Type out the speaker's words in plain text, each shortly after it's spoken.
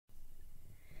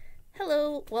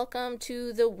Hello, welcome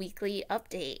to the weekly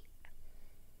update.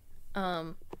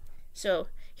 So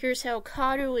here's how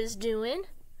Cado is doing.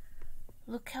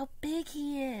 Look how big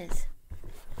he is.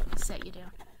 Set you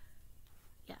down.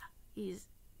 Yeah, he's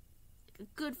a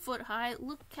good foot high.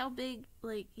 Look how big,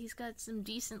 like, he's got some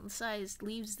decent sized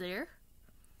leaves there.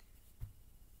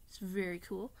 It's very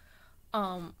cool.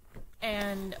 I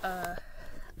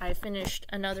finished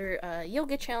another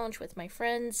yoga challenge with my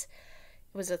friends.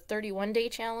 It was a 31-day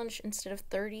challenge instead of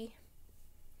 30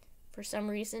 for some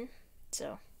reason.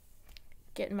 So,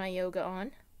 getting my yoga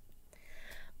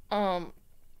on.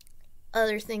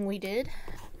 Other thing we did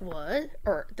was,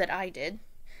 or that I did,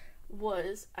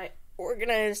 was I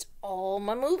organized all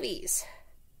my movies.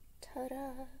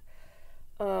 Ta-da!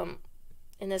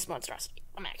 In this monstrosity.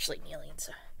 I'm actually kneeling,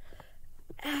 so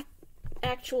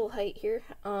actual height here.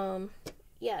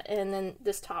 Yeah, and then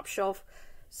this top shelf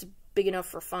is big enough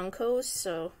for Funkos,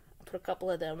 so I put a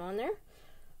couple of them on there.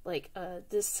 Like,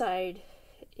 this side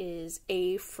is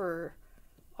A for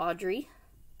Audrey,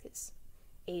 because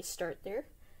A start there.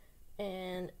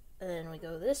 And then we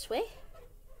go this way.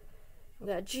 We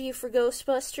got G for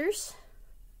Ghostbusters.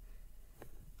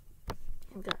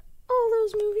 We got all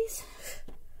those movies.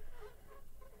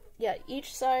 Yeah,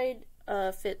 each side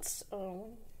fits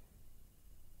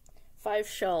 5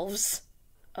 shelves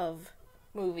of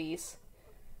movies.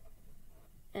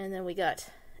 And then we got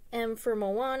M for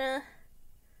Moana.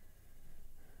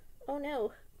 Oh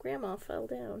no, Grandma fell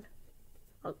down.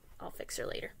 I'll fix her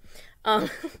later. And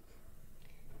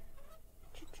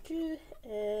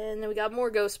then we got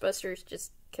more Ghostbusters,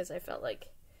 just because I felt like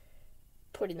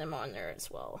putting them on there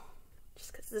as well.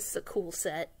 Just because this is a cool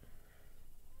set.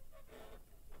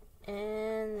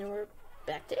 And then we're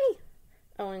back to A.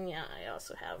 Oh, and yeah, I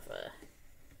also have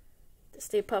the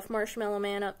Stay Puft Marshmallow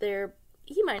Man up there.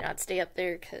 He might not stay up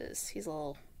there because he's a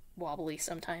little wobbly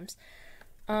sometimes.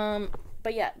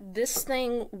 But yeah, this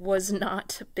thing was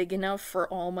not big enough for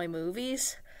all my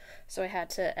movies. So I had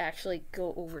to actually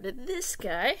go over to this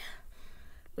guy,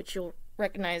 which you'll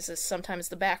recognize as sometimes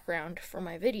the background for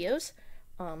my videos.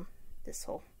 This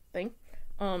whole thing.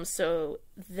 So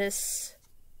this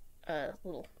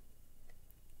little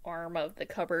arm of the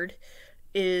cupboard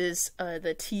is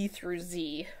the T through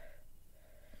Z.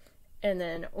 And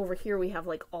then over here we have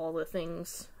like all the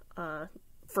things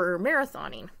for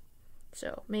marathoning.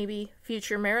 So maybe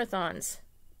future marathons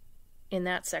in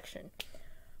that section.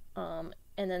 And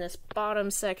then this bottom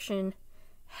section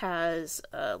has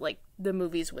like the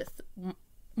movies with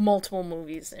multiple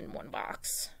movies in one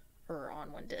box or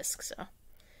on one disc. So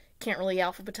can't really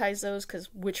alphabetize those because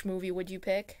which movie would you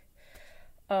pick?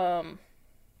 And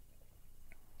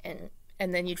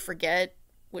then you'd forget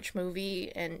which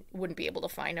movie and wouldn't be able to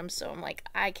find them. So I'm like,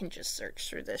 I can just search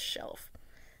through this shelf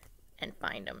and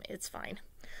find them. It's fine.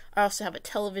 I also have a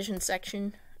television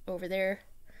section over there.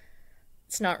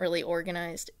 It's not really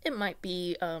organized. It might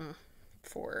be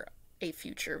for a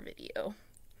future video.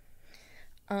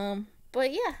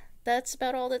 But yeah, that's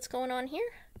about all that's going on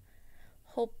here.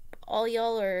 Hope all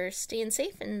y'all are staying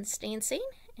safe and staying sane,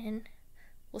 and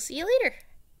we'll see you later.